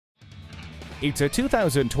It's a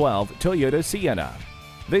 2012 Toyota Sienna.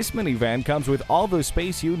 This minivan comes with all the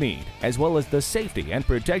space you need, as well as the safety and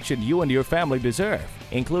protection you and your family deserve,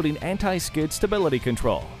 including anti-skid stability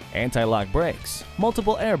control, anti-lock brakes,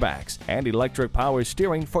 multiple airbags, and electric power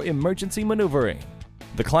steering for emergency maneuvering.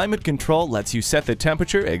 The climate control lets you set the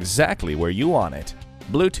temperature exactly where you want it.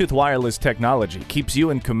 Bluetooth wireless technology keeps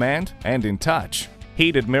you in command and in touch.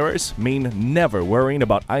 Heated mirrors mean never worrying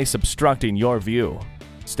about ice obstructing your view.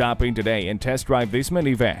 Stop in today and test drive this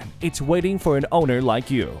minivan. It's waiting for an owner like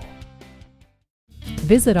you.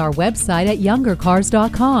 Visit our website at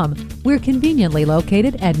youngercars.com. We're conveniently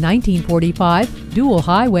located at 1945 Dual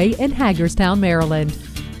Highway in Hagerstown, Maryland.